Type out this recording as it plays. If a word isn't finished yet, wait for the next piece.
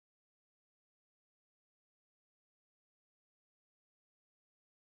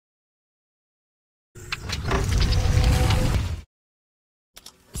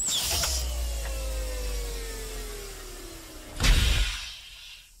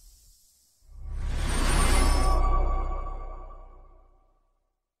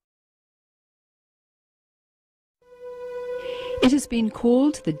It has been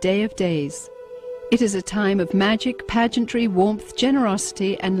called the Day of Days. It is a time of magic, pageantry, warmth,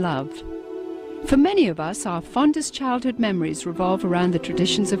 generosity and love. For many of us, our fondest childhood memories revolve around the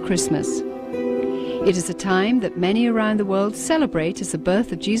traditions of Christmas. It is a time that many around the world celebrate as the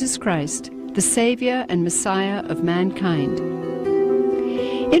birth of Jesus Christ, the Saviour and Messiah of mankind.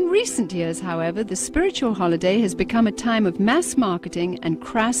 In recent years, however, the spiritual holiday has become a time of mass marketing and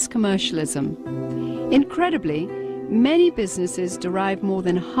crass commercialism. Incredibly, many businesses derive more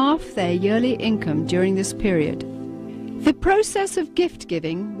than half their yearly income during this period. The process of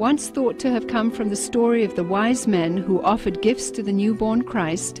gift-giving, once thought to have come from the story of the wise men who offered gifts to the newborn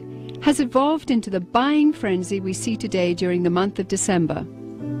Christ, has evolved into the buying frenzy we see today during the month of December.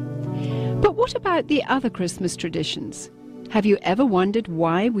 But what about the other Christmas traditions? Have you ever wondered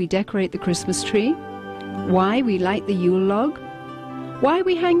why we decorate the Christmas tree? Why we light the Yule log? Why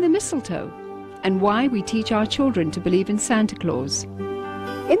we hang the mistletoe? And why we teach our children to believe in Santa Claus? In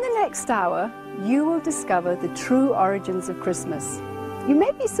the next hour, you will discover the true origins of Christmas. You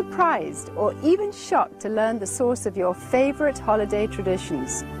may be surprised or even shocked to learn the source of your favorite holiday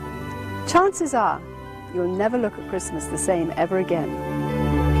traditions. Chances are, you'll never look at Christmas the same ever again.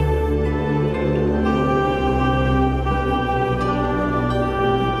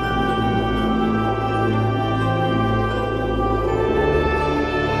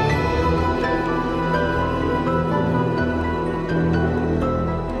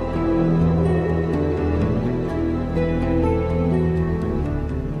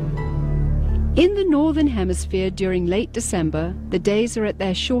 In the Northern Hemisphere during late December, the days are at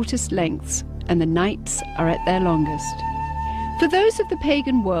their shortest lengths and the nights are at their longest. For those of the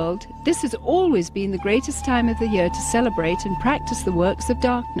pagan world, this has always been the greatest time of the year to celebrate and practice the works of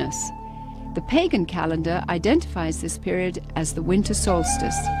darkness. The pagan calendar identifies this period as the winter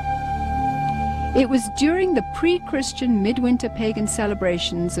solstice. It was during the pre-Christian midwinter pagan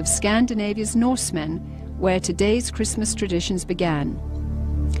celebrations of Scandinavia's Norsemen where today's Christmas traditions began.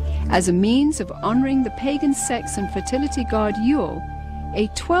 As a means of honoring the pagan sex and fertility god Yule, a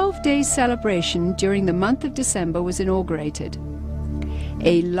 12-day celebration during the month of December was inaugurated.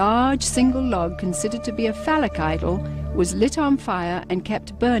 A large single log considered to be a phallic idol was lit on fire and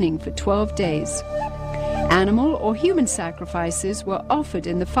kept burning for 12 days. Animal or human sacrifices were offered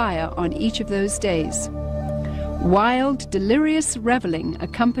in the fire on each of those days. Wild, delirious reveling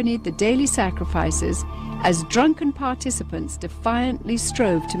accompanied the daily sacrifices as drunken participants defiantly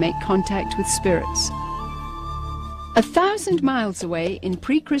strove to make contact with spirits. 1,000 miles away in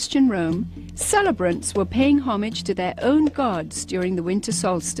pre-Christian Rome, celebrants were paying homage to their own gods during the winter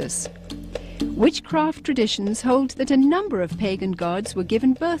solstice. Witchcraft traditions hold that a number of pagan gods were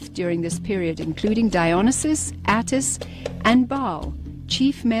given birth during this period, including Dionysus, Attis, and Baal,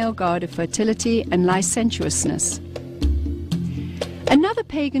 chief male god of fertility and licentiousness. Another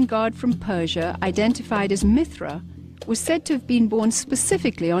pagan god from Persia, identified as Mithra, was said to have been born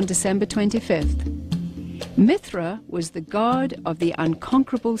specifically on December 25th. Mithra was the god of the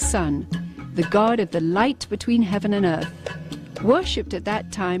unconquerable sun, the god of the light between heaven and earth, worshipped at that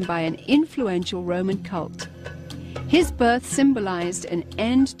time by an influential Roman cult. His birth symbolized an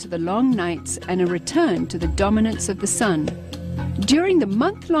end to the long nights and a return to the dominance of the sun. During the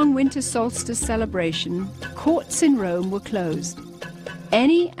month-long winter solstice celebration, courts in Rome were closed.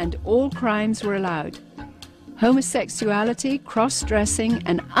 Any and all crimes were allowed. Homosexuality, cross-dressing,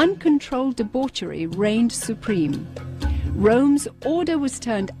 and uncontrolled debauchery reigned supreme. Rome's order was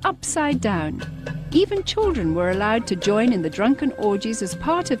turned upside down. Even children were allowed to join in the drunken orgies as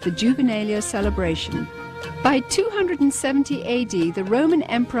part of the Juvenalia celebration. By 270 AD, the Roman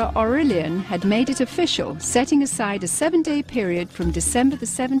Emperor Aurelian had made it official, setting aside a 7-day period from December the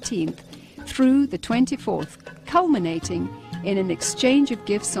 17th through the 24th, culminating in an exchange of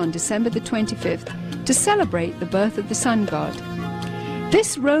gifts on December the 25th to celebrate the birth of the sun god.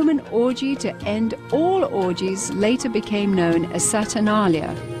 This Roman orgy to end all orgies later became known as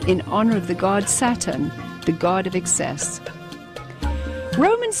Saturnalia, in honor of the god Saturn, the god of excess.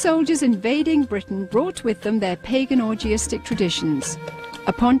 Roman soldiers invading Britain brought with them their pagan orgiastic traditions.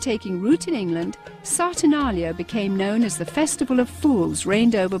 Upon taking root in England, Saturnalia became known as the Festival of Fools,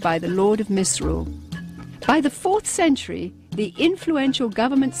 reigned over by the Lord of Misrule. By the 4th century, the influential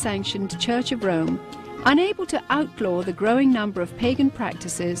government-sanctioned Church of Rome, unable to outlaw the growing number of pagan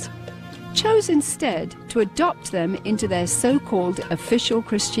practices, chose instead to adopt them into their so-called official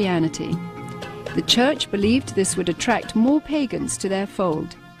Christianity. The Church believed this would attract more pagans to their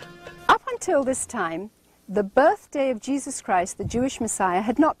fold. Up until this time, the birthday of Jesus Christ, the Jewish Messiah,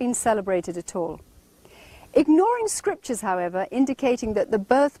 had not been celebrated at all. Ignoring scriptures, however, indicating that the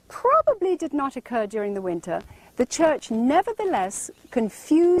birth probably did not occur during the winter, the church nevertheless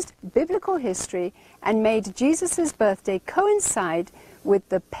confused biblical history and made Jesus' birthday coincide with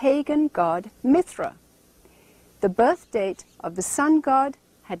the pagan god Mithra. The birth date of the sun god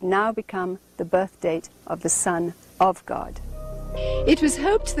had now become the birth date of the Son of God. It was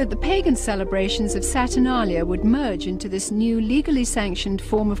hoped that the pagan celebrations of Saturnalia would merge into this new legally sanctioned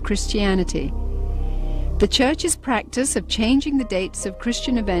form of Christianity. The Church's practice of changing the dates of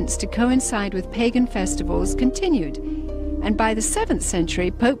Christian events to coincide with pagan festivals continued, and by the 7th century,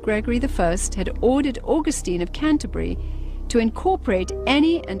 Pope Gregory I had ordered Augustine of Canterbury to incorporate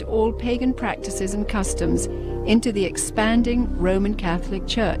any and all pagan practices and customs into the expanding Roman Catholic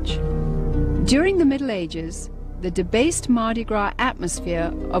Church. During the Middle Ages, the debased Mardi Gras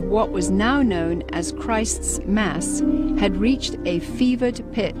atmosphere of what was now known as Christ's Mass had reached a fevered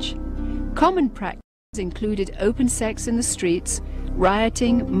pitch. Common practices included open sex in the streets,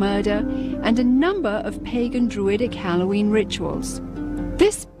 rioting, murder, and a number of pagan druidic Halloween rituals.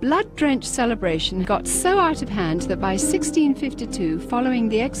 This blood-drenched celebration got so out of hand that by 1652, following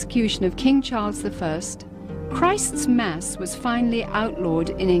the execution of King Charles I, Christ's Mass was finally outlawed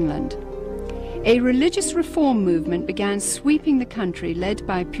in England. A religious reform movement began sweeping the country, led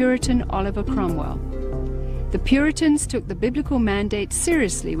by Puritan Oliver Cromwell. The Puritans took the biblical mandate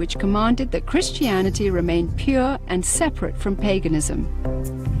seriously, which commanded that Christianity remain pure and separate from paganism.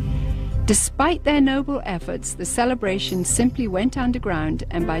 Despite their noble efforts, the celebration simply went underground,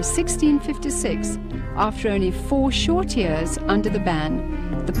 and by 1656, after only 4 short years under the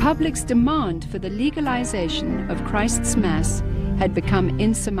ban, the public's demand for the legalization of Christ's Mass had become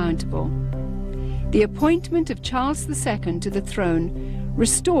insurmountable. The appointment of Charles II to the throne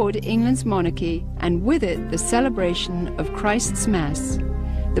restored England's monarchy, and with it the celebration of Christ's Mass.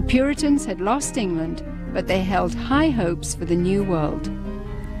 The Puritans had lost England, but they held high hopes for the new world.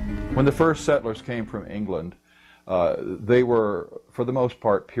 When the first settlers came from England, they were, for the most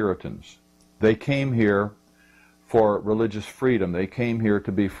part, Puritans. They came here for religious freedom. They came here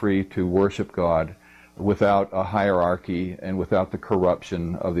to be free to worship God without a hierarchy and without the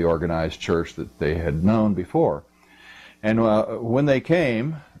corruption of the organized church that they had known before. And when they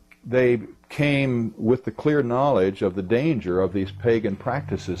came with the clear knowledge of the danger of these pagan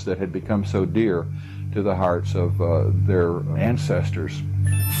practices that had become so dear to the hearts of their ancestors.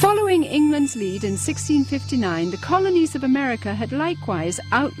 Following England's lead in 1659, the colonies of America had likewise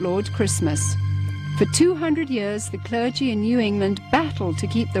outlawed Christmas. For 200 years, the clergy in New England battled to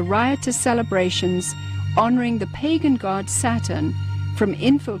keep the riotous celebrations honoring the pagan god Saturn from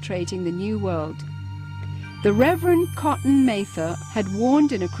infiltrating the New World. The Reverend Cotton Mather had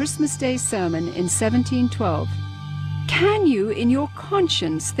warned in a Christmas Day sermon in 1712, "Can you in your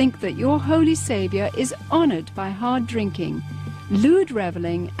conscience think that your Holy Savior is honored by hard drinking, lewd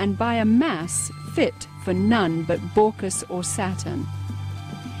reveling, and by a mass fit for none but Bacchus or Saturn?"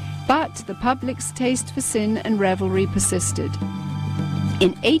 But the public's taste for sin and revelry persisted.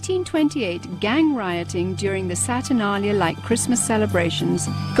 In 1828, gang rioting during the Saturnalia-like Christmas celebrations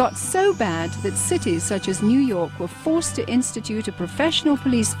got so bad that cities such as New York were forced to institute a professional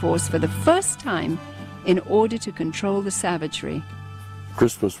police force for the first time in order to control the savagery.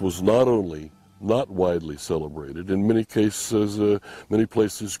 Christmas was not only not widely celebrated, in many cases, many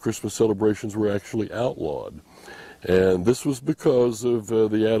places, Christmas celebrations were actually outlawed. And this was because of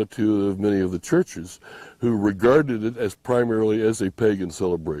the attitude of many of the churches who regarded it as primarily as a pagan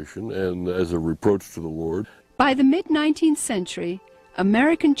celebration and as a reproach to the Lord. By the mid-19th century,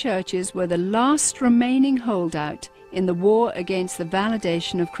 American churches were the last remaining holdout in the war against the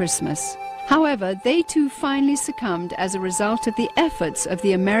validation of Christmas. However, they too finally succumbed as a result of the efforts of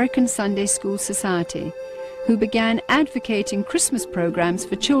the American Sunday School Society, who began advocating Christmas programs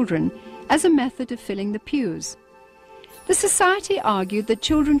for children as a method of filling the pews. The Society argued that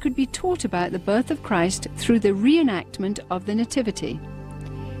children could be taught about the birth of Christ through the reenactment of the Nativity.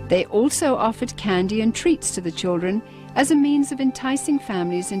 They also offered candy and treats to the children as a means of enticing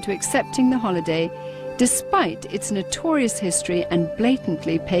families into accepting the holiday, despite its notorious history and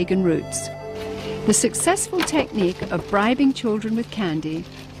blatantly pagan roots. The successful technique of bribing children with candy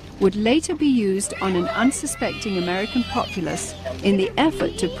would later be used on an unsuspecting American populace in the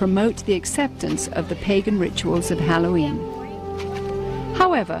effort to promote the acceptance of the pagan rituals of Halloween.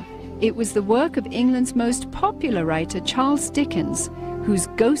 However, it was the work of England's most popular writer, Charles Dickens, whose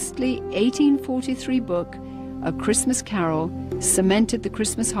ghostly 1843 book, A Christmas Carol, cemented the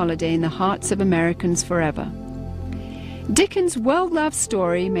Christmas holiday in the hearts of Americans forever. Dickens' well-loved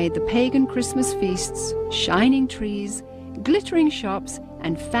story made the pagan Christmas feasts, shining trees, glittering shops,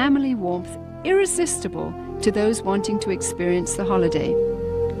 and family warmth irresistible to those wanting to experience the holiday.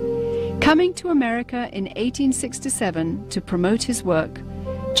 Coming to America in 1867 to promote his work,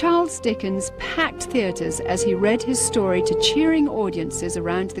 Charles Dickens packed theaters as he read his story to cheering audiences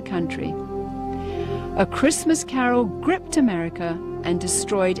around the country. A Christmas Carol gripped America and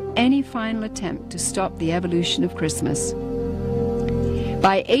destroyed any final attempt to stop the evolution of Christmas.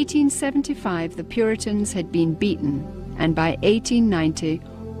 By 1875, the Puritans had been beaten, and by 1890,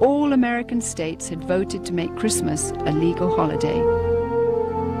 all American states had voted to make Christmas a legal holiday.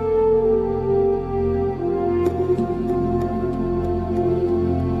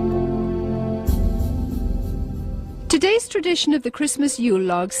 Today's tradition of the Christmas Yule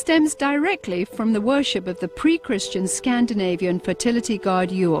log stems directly from the worship of the pre-Christian Scandinavian fertility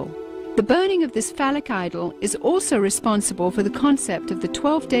god Yule. The burning of this phallic idol is also responsible for the concept of the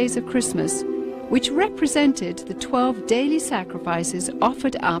 12 days of Christmas, which represented the 12 daily sacrifices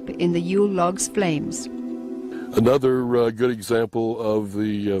offered up in the Yule log's flames. Another good example of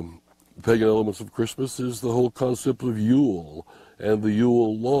the pagan elements of Christmas is the whole concept of Yule and the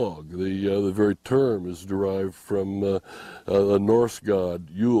Yule log. The very term is derived from a Norse god,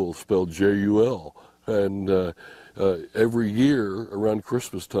 Yule, spelled J-U-L. And every year around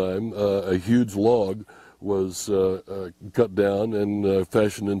Christmas time, a huge log was cut down and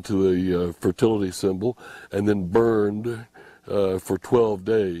fashioned into a fertility symbol and then burned for 12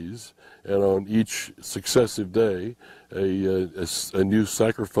 days. And on each successive day, a new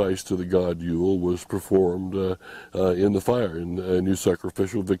sacrifice to the god Yule was performed in the fire, and a new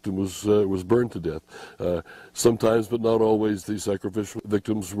sacrificial victim was burned to death. Sometimes, but not always, these sacrificial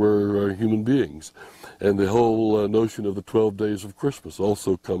victims were human beings. And the whole notion of the 12 days of Christmas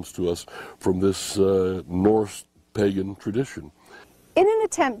also comes to us from this Norse pagan tradition. In an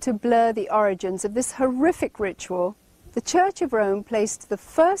attempt to blur the origins of this horrific ritual, the Church of Rome placed the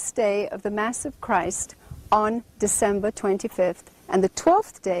first day of the Mass of Christ on December 25th and the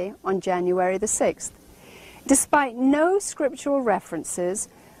 12th day on January the 6th. Despite no scriptural references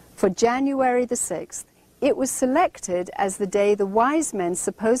for January the 6th, it was selected as the day the wise men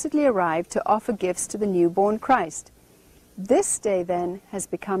supposedly arrived to offer gifts to the newborn Christ. This day then has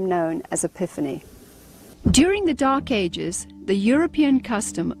become known as Epiphany. During the Dark Ages, the European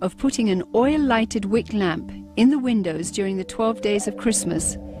custom of putting an oil-lighted wick lamp in the windows during the 12 days of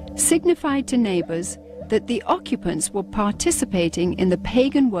Christmas signified to neighbors that the occupants were participating in the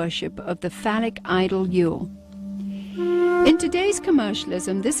pagan worship of the phallic idol Yule. In today's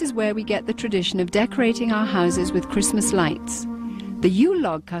commercialism, this is where we get the tradition of decorating our houses with Christmas lights. The Yule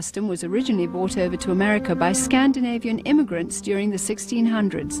log custom was originally brought over to America by Scandinavian immigrants during the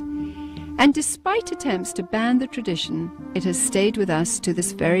 1600s. And despite attempts to ban the tradition, it has stayed with us to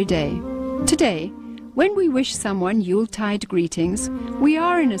this very day. Today, when we wish someone Yuletide greetings, we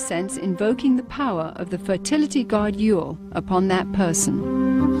are in a sense invoking the power of the fertility god Yule upon that person.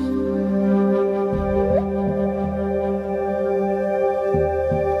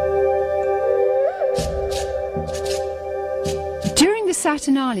 During the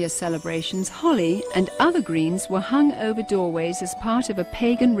Saturnalia celebrations, holly and other greens were hung over doorways as part of a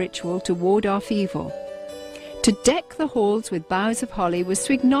pagan ritual to ward off evil. To deck the halls with boughs of holly was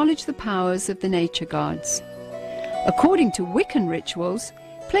to acknowledge the powers of the nature gods. According to Wiccan rituals,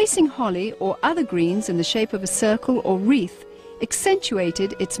 placing holly or other greens in the shape of a circle or wreath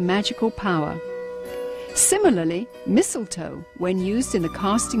accentuated its magical power. Similarly, mistletoe, when used in the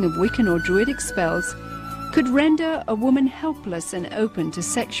casting of Wiccan or Druidic spells, could render a woman helpless and open to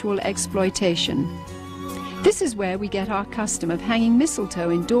sexual exploitation. This is where we get our custom of hanging mistletoe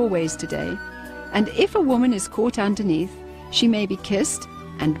in doorways today, and if a woman is caught underneath, she may be kissed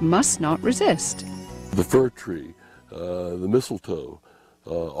and must not resist. The fir tree, the mistletoe,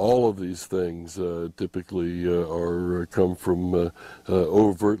 all of these things typically come from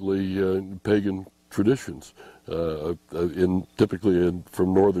overtly pagan traditions, typically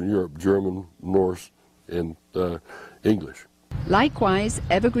from Northern Europe, German, Norse, and English. Likewise,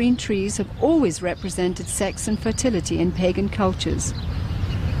 evergreen trees have always represented sex and fertility in pagan cultures.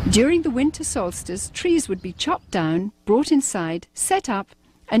 During the winter solstice, trees would be chopped down, brought inside, set up,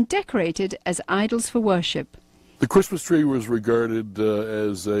 and decorated as idols for worship. The Christmas tree was regarded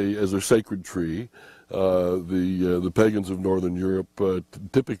as a sacred tree. The pagans of Northern Europe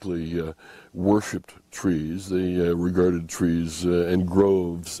typically worshipped trees. They regarded trees and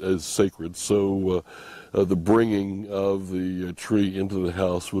groves as sacred. So the bringing of the tree into the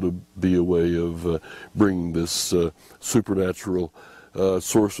house would be a way of bringing this supernatural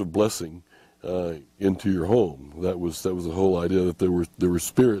source of blessing into your home. That was the whole idea, that there were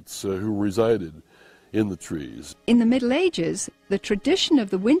spirits who resided in the trees. In the Middle Ages, the tradition of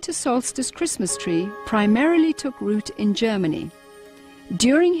the winter solstice Christmas tree primarily took root in Germany.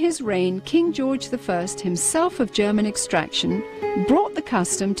 During his reign, King George I, himself of German extraction, brought the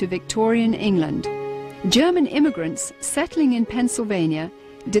custom to Victorian England. German immigrants settling in Pennsylvania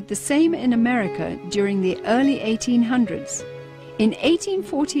did the same in America during the early 1800s. In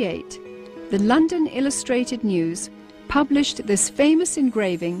 1848, the London Illustrated News published this famous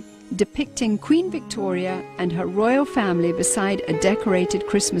engraving depicting Queen Victoria and her royal family beside a decorated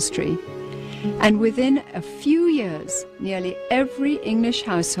Christmas tree. And within a few years, nearly every English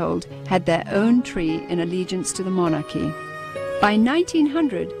household had their own tree in allegiance to the monarchy. By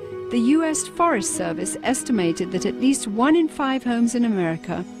 1900, the U.S. Forest Service estimated that at least 1 in 5 homes in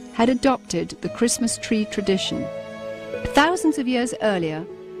America had adopted the Christmas tree tradition. Thousands of years earlier,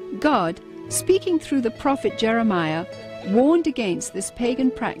 God, speaking through the prophet Jeremiah, warned against this pagan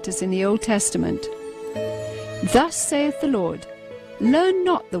practice in the Old Testament. Thus saith the Lord, learn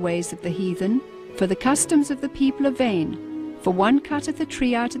not the ways of the heathen, for the customs of the people are vain. For one cutteth a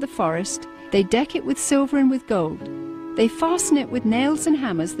tree out of the forest, they deck it with silver and with gold. They fasten it with nails and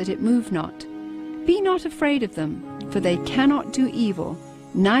hammers that it move not. Be not afraid of them, for they cannot do evil,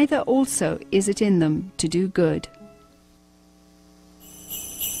 neither also is it in them to do good.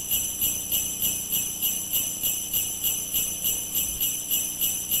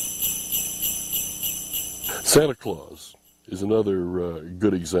 Santa Claus is another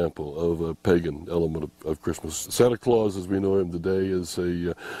good example of a pagan element of Christmas. Santa Claus, as we know him today, is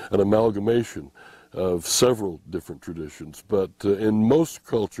an amalgamation of several different traditions, but in most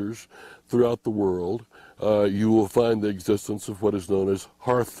cultures throughout the world, you will find the existence of what is known as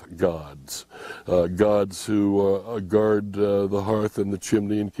hearth gods, gods who guard the hearth and the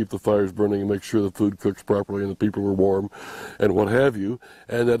chimney and keep the fires burning and make sure the food cooks properly and the people are warm and what have you.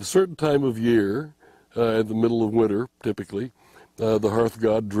 And at a certain time of year, in the middle of winter, typically, the hearth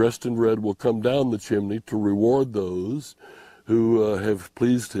god dressed in red will come down the chimney to reward those who have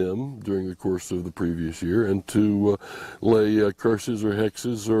pleased him during the course of the previous year, and to lay curses or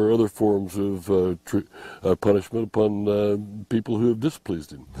hexes or other forms of punishment upon people who have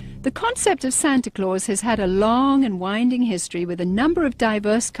displeased him. The concept of Santa Claus has had a long and winding history, with a number of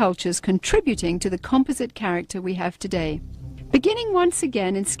diverse cultures contributing to the composite character we have today. Beginning once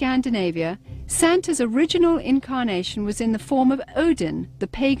again in Scandinavia, Santa's original incarnation was in the form of Odin, the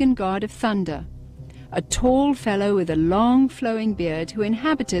pagan god of thunder, a tall fellow with a long flowing beard who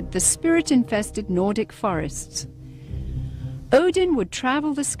inhabited the spirit-infested Nordic forests. Odin would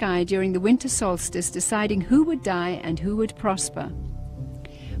travel the sky during the winter solstice, deciding who would die and who would prosper.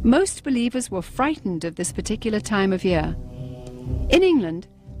 Most believers were frightened of this particular time of year. In England,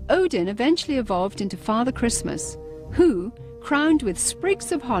 Odin eventually evolved into Father Christmas, who, crowned with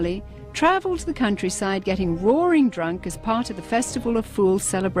sprigs of holly, travelled the countryside getting roaring drunk as part of the Festival of Fools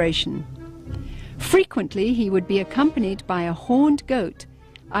celebration. Frequently he would be accompanied by a horned goat,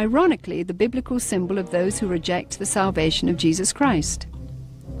 ironically the biblical symbol of those who reject the salvation of Jesus Christ.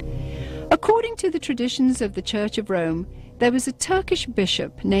 According to the traditions of the Church of Rome, there was a Turkish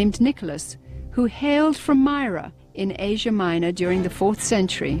bishop named Nicholas who hailed from Myra in Asia Minor during the 4th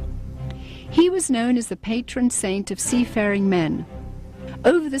century. He was known as the patron saint of seafaring men.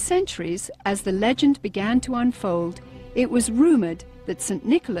 Over the centuries, as the legend began to unfold, it was rumored that St.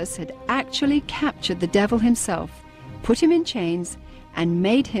 Nicholas had actually captured the devil himself, put him in chains, and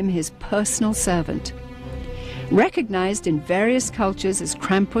made him his personal servant. Recognized in various cultures as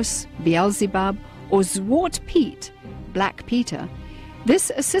Krampus, Beelzebub, or Zwart Piet, Black Peter,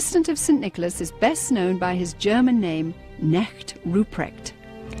 this assistant of St. Nicholas is best known by his German name, Knecht Ruprecht.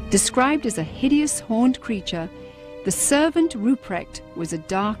 Described as a hideous horned creature, the servant Ruprecht was a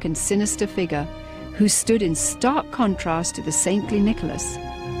dark and sinister figure who stood in stark contrast to the saintly Nicholas.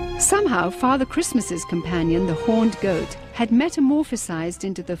 Somehow, Father Christmas's companion, the horned goat, had metamorphosized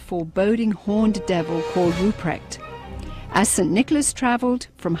into the foreboding horned devil called Ruprecht. As St. Nicholas traveled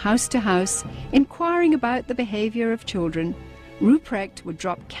from house to house, inquiring about the behavior of children, Ruprecht would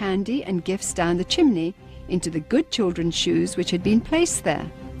drop candy and gifts down the chimney into the good children's shoes which had been placed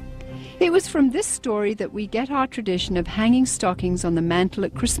there. It was from this story that we get our tradition of hanging stockings on the mantle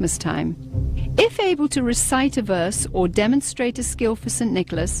at Christmas time. If able to recite a verse or demonstrate a skill for St.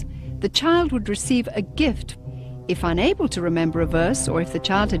 Nicholas, the child would receive a gift. If unable to remember a verse, or if the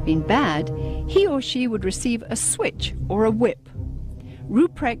child had been bad, he or she would receive a switch or a whip.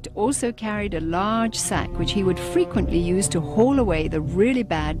 Ruprecht also carried a large sack which he would frequently use to haul away the really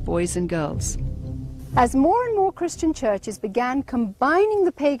bad boys and girls. As more and more Christian churches began combining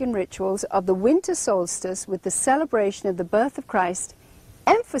the pagan rituals of the winter solstice with the celebration of the birth of Christ,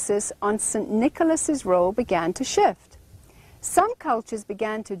 emphasis on St. Nicholas's role began to shift. Some cultures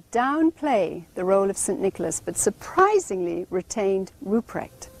began to downplay the role of St. Nicholas, but surprisingly retained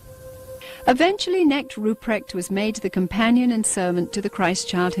Ruprecht. Eventually, Knecht Ruprecht was made the companion and servant to the Christ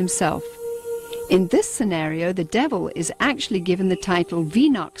child himself. In this scenario, the devil is actually given the title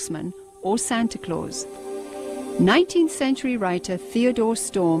Weihnachtsmann, or Santa Claus. 19th century writer Theodor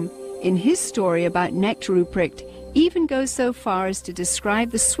Storm, in his story about Knecht Ruprecht, even goes so far as to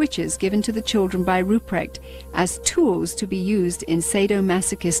describe the switches given to the children by Ruprecht as tools to be used in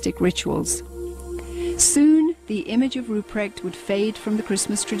sadomasochistic rituals. Soon, the image of Ruprecht would fade from the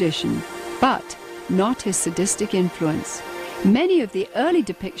Christmas tradition, but not his sadistic influence. Many of the early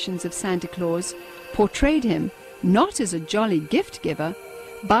depictions of Santa Claus portrayed him not as a jolly gift giver,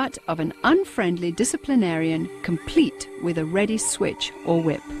 but of an unfriendly disciplinarian complete with a ready switch or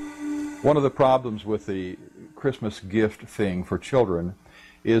whip. One of the problems with the Christmas gift thing for children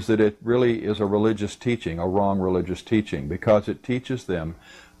is that it really is a religious teaching, a wrong religious teaching, because it teaches them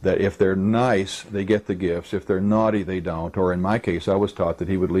that if they're nice, they get the gifts. If they're naughty, they don't. Or in my case, I was taught that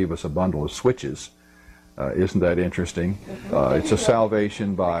he would leave us a bundle of switches. Isn't that interesting? It's a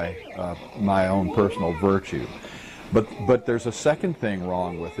salvation by my own personal virtue. But there's a second thing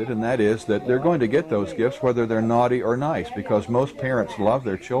wrong with it, and that is that they're going to get those gifts whether they're naughty or nice, because most parents love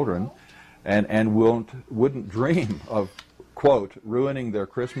their children and wouldn't dream of, quote, ruining their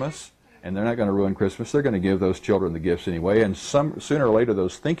Christmas. And they're not going to ruin Christmas. They're going to give those children the gifts anyway. And sooner or later,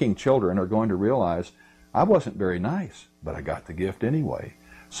 those thinking children are going to realize, I wasn't very nice, but I got the gift anyway.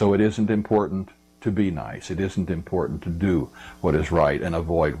 So it isn't important to be nice. It isn't important to do what is right and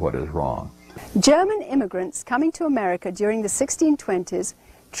avoid what is wrong. German immigrants coming to America during the 1620s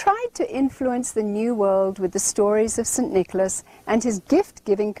tried to influence the New World with the stories of St. Nicholas and his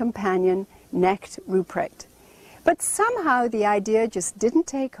gift-giving companion, Knecht Ruprecht. But somehow the idea just didn't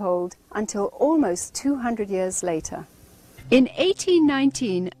take hold until almost 200 years later. In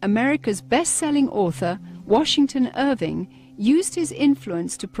 1819, America's best-selling author, Washington Irving, used his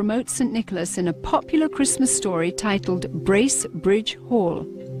influence to promote St. Nicholas in a popular Christmas story titled Bracebridge Hall.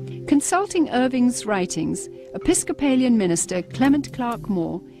 Consulting Irving's writings, Episcopalian minister Clement Clark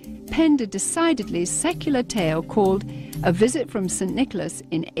Moore penned a decidedly secular tale called A Visit from St. Nicholas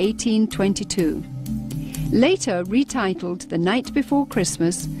in 1822. Later retitled The Night Before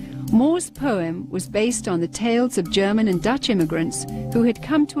Christmas, Moore's poem was based on the tales of German and Dutch immigrants who had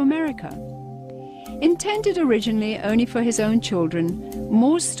come to America. Intended originally only for his own children,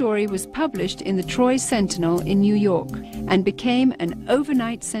 Moore's story was published in the Troy Sentinel in New York and became an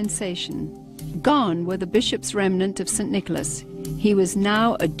overnight sensation. Gone were the bishop's remnant of St. Nicholas. He was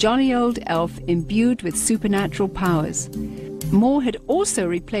now a jolly old elf imbued with supernatural powers. Moore had also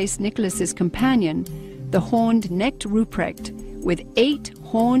replaced Nicholas's companion, the horned Knecht Ruprecht, with 8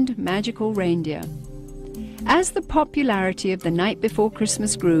 horned magical reindeer. As the popularity of The Night Before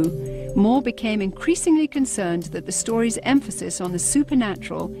Christmas grew, Moore became increasingly concerned that the story's emphasis on the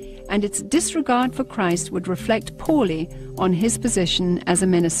supernatural and its disregard for Christ would reflect poorly on his position as a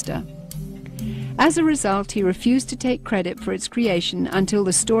minister. As a result, he refused to take credit for its creation until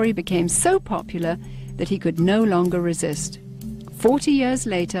the story became so popular that he could no longer resist. 40 years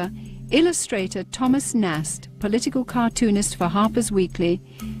later, illustrator Thomas Nast, political cartoonist for Harper's Weekly,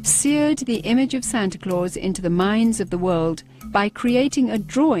 seared the image of Santa Claus into the minds of the world by creating a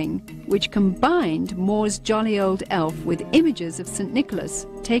drawing which combined Moore's jolly old elf with images of St. Nicholas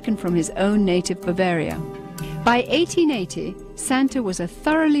taken from his own native Bavaria. By 1880, Santa was a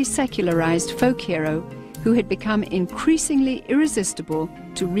thoroughly secularized folk hero who had become increasingly irresistible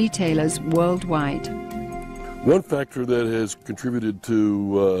to retailers worldwide. One factor that has contributed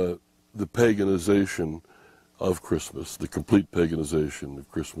to the paganization of Christmas, the complete paganization of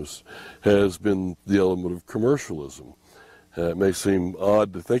Christmas, has been the element of commercialism. It may seem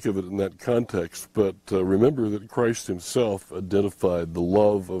odd to think of it in that context, but remember that Christ himself identified the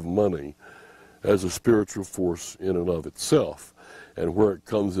love of money as a spiritual force in and of itself. And where it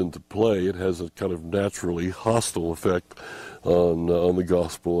comes into play, it has a kind of naturally hostile effect on the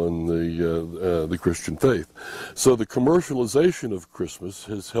gospel and the Christian faith. So the commercialization of Christmas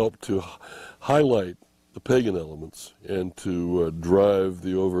has helped to highlight the pagan elements and to drive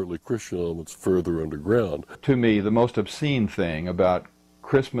the overtly Christian elements further underground. To me, the most obscene thing about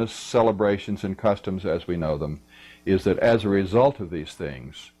Christmas celebrations and customs as we know them is that as a result of these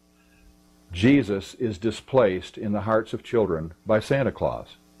things, Jesus is displaced in the hearts of children by Santa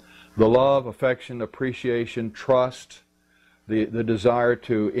Claus. The love, affection, appreciation, trust, the desire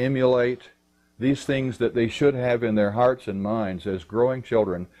to emulate, these things that they should have in their hearts and minds as growing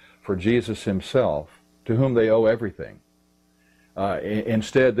children for Jesus himself, to whom they owe everything.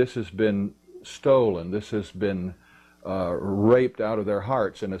 Instead, this has been stolen, this has been raped out of their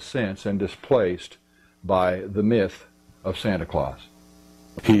hearts in a sense and displaced by the myth of Santa Claus.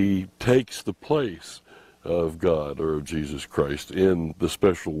 He takes the place of God or of Jesus Christ in the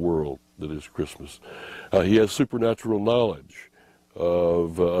special world that is Christmas. He has supernatural knowledge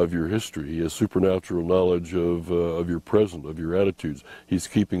of your history. He has supernatural knowledge of your present, of your attitudes. He's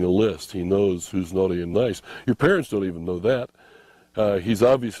keeping a list. He knows who's naughty and nice. Your parents don't even know that. He's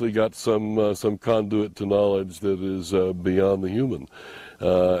obviously got some conduit to knowledge that is beyond the human,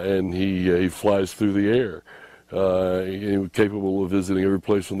 and he flies through the air, capable of visiting every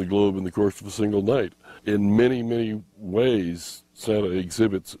place on the globe in the course of a single night. In many, many ways, Santa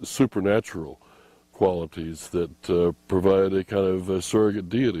exhibits supernatural qualities that provide a kind of a surrogate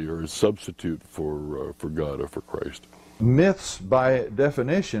deity or a substitute for God or for Christ. Myths, by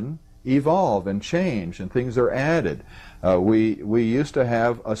definition, evolve and change, and things are added. We used to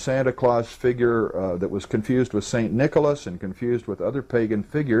have a Santa Claus figure that was confused with St. Nicholas and confused with other pagan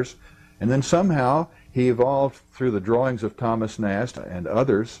figures, and then somehow he evolved through the drawings of Thomas Nast and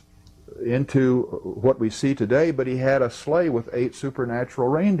others into what we see today, but he had a sleigh with 8 supernatural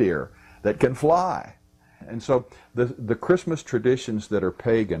reindeer that can fly. And so the Christmas traditions that are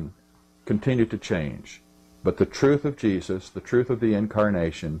pagan continue to change. But the truth of Jesus, the truth of the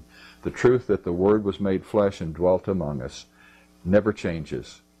Incarnation, the truth that the Word was made flesh and dwelt among us, never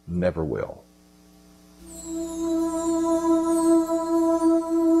changes, never will.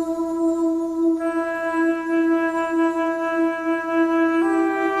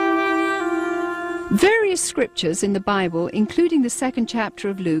 Various scriptures in the Bible, including the 2nd chapter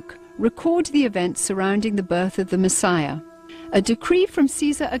of Luke, record the events surrounding the birth of the Messiah. A decree from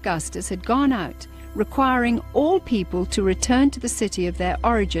Caesar Augustus had gone out, requiring all people to return to the city of their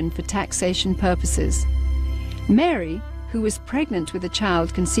origin for taxation purposes. Mary, who was pregnant with a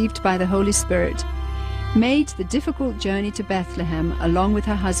child conceived by the Holy Spirit, made the difficult journey to Bethlehem along with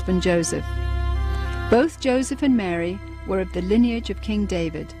her husband Joseph. Both Joseph and Mary were of the lineage of King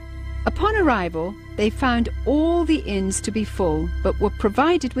David. Upon arrival, they found all the inns to be full, but were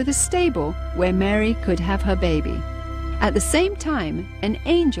provided with a stable where Mary could have her baby. At the same time, an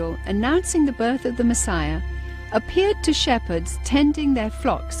angel announcing the birth of the Messiah appeared to shepherds tending their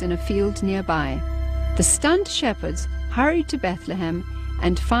flocks in a field nearby. The stunned shepherds hurried to Bethlehem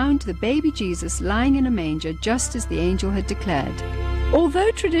and found the baby Jesus lying in a manger just as the angel had declared.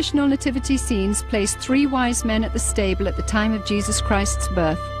 Although traditional nativity scenes place 3 wise men at the stable at the time of Jesus Christ's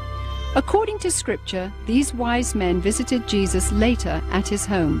birth, according to Scripture, these wise men visited Jesus later at his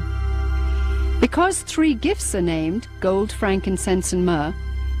home. Because 3 gifts are named, gold, frankincense, and myrrh,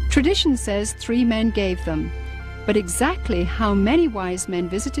 tradition says 3 men gave them, but exactly how many wise men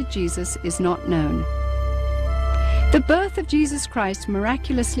visited Jesus is not known. The birth of Jesus Christ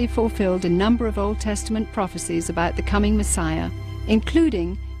miraculously fulfilled a number of Old Testament prophecies about the coming Messiah,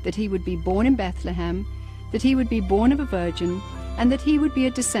 including that he would be born in Bethlehem, that he would be born of a virgin, and that he would be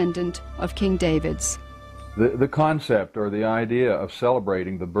a descendant of King David's. The concept or the idea of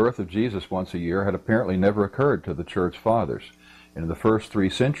celebrating the birth of Jesus once a year had apparently never occurred to the Church Fathers. In the first 3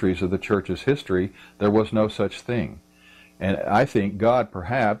 centuries of the Church's history, there was no such thing. And I think God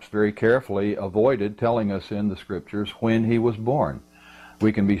perhaps very carefully avoided telling us in the Scriptures when he was born.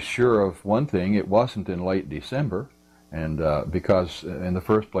 We can be sure of one thing: it wasn't in late December, and because in the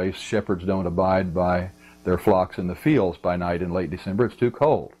first place, shepherds don't abide by their flocks in the fields by night in late December. It's too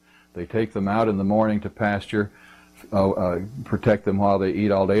cold. They take them out in the morning to pasture, protect them while they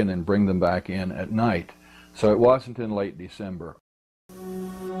eat all day, and then bring them back in at night. So it wasn't in late December.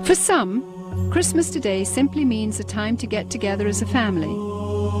 For some, Christmas today simply means a time to get together as a family.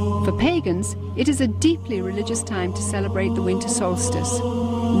 For pagans, it is a deeply religious time to celebrate the winter solstice.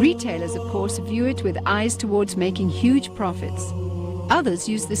 Retailers, of course, view it with eyes towards making huge profits. Others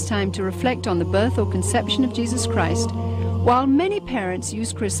use this time to reflect on the birth or conception of Jesus Christ, while many parents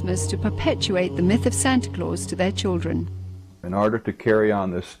use Christmas to perpetuate the myth of Santa Claus to their children. In order to carry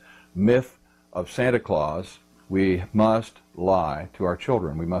on this myth of Santa Claus, we must lie to our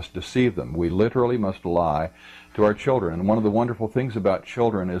children. We must deceive them. We literally must lie to our children. And one of the wonderful things about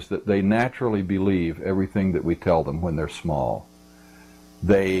children is that they naturally believe everything that we tell them when they're small.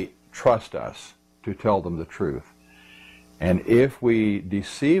 They trust us to tell them the truth. And if we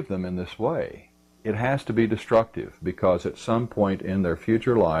deceive them in this way, it has to be destructive, because at some point in their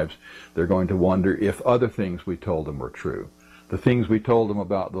future lives, they're going to wonder if other things we told them were true. The things we told them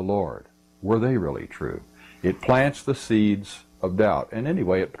about the Lord, were they really true? It plants the seeds of doubt. And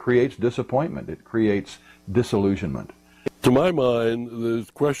anyway, it creates disappointment. It creates disillusionment. To my mind, the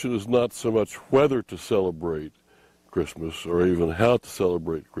question is not so much whether to celebrate Christmas or even how to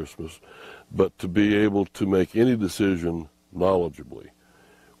celebrate Christmas, but to be able to make any decision knowledgeably.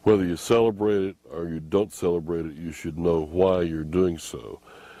 Whether you celebrate it or you don't celebrate it, you should know why you're doing so.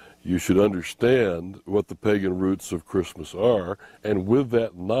 You should understand what the pagan roots of Christmas are, and with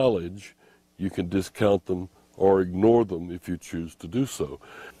that knowledge, you can discount them or ignore them if you choose to do so.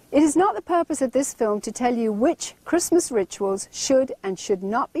 It is not the purpose of this film to tell you which Christmas rituals should and should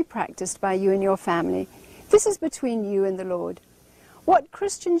not be practiced by you and your family. This is between you and the Lord. What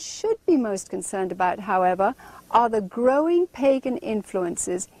Christians should be most concerned about, however, are the growing pagan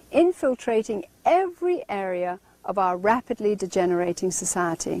influences infiltrating every area of our rapidly degenerating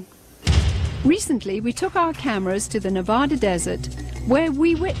society. Recently, we took our cameras to the Nevada desert, where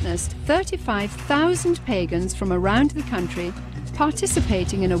we witnessed 35,000 pagans from around the country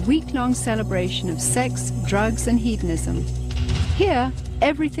participating in a week-long celebration of sex, drugs, and hedonism. Here,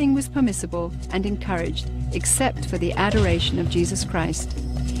 everything was permissible and encouraged, except for the adoration of Jesus Christ.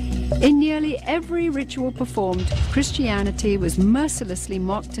 In nearly every ritual performed, Christianity was mercilessly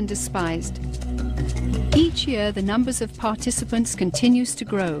mocked and despised. Each year, the numbers of participants continues to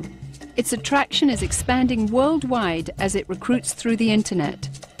grow. Its attraction is expanding worldwide as it recruits through the internet.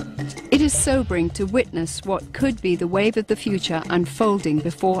 It is sobering to witness what could be the wave of the future unfolding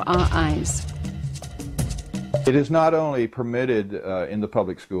before our eyes. It is not only permitted in the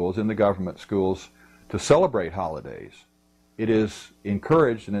public schools, in the government schools, to celebrate holidays. It is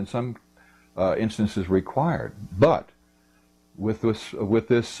encouraged and in some instances required. But with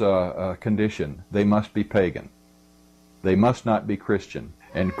this condition, they must be pagan. They must not be Christian.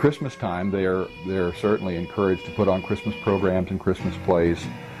 And Christmas time, they are certainly encouraged to put on Christmas programs and Christmas plays.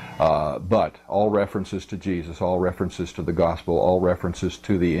 But all references to Jesus, all references to the gospel, all references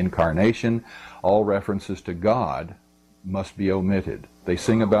to the incarnation, all references to God must be omitted. They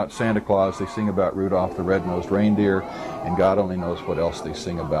sing about Santa Claus, they sing about Rudolph the Red-Nosed Reindeer, and God only knows what else they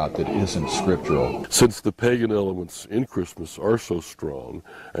sing about that isn't scriptural. Since the pagan elements in Christmas are so strong,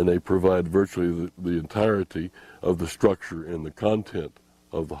 and they provide virtually the entirety of the structure and the content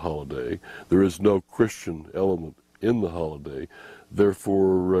of the holiday, there is no Christian element in the holiday.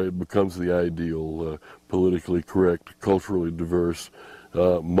 Therefore, it becomes the ideal, politically correct, culturally diverse,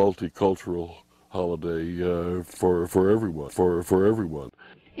 multicultural holiday for everyone.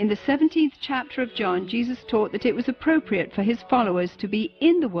 In the 17th chapter of John, Jesus taught that it was appropriate for his followers to be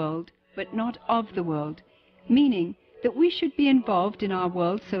in the world, but not of the world, meaning that we should be involved in our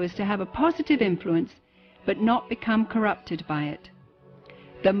world so as to have a positive influence, but not become corrupted by it.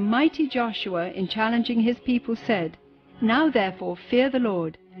 The mighty Joshua, in challenging his people, said, "Now therefore fear the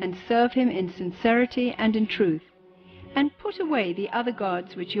Lord, and serve him in sincerity and in truth, and put away the other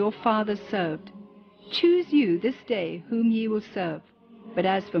gods which your fathers served. Choose you this day whom ye will serve. But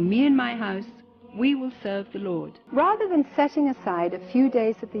as for me and my house, we will serve the Lord." Rather than setting aside a few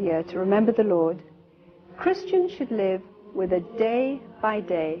days of the year to remember the Lord, Christians should live with a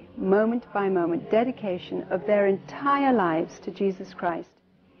day-by-day, moment-by-moment dedication of their entire lives to Jesus Christ.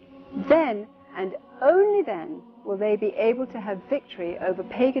 Then, and only then, will they be able to have victory over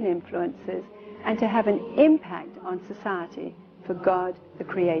pagan influences and to have an impact on society for God the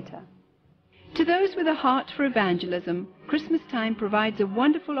Creator. To those with a heart for evangelism, Christmas time provides a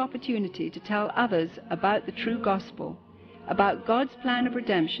wonderful opportunity to tell others about the true gospel, about God's plan of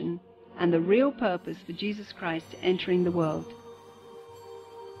redemption, and the real purpose for Jesus Christ entering the world.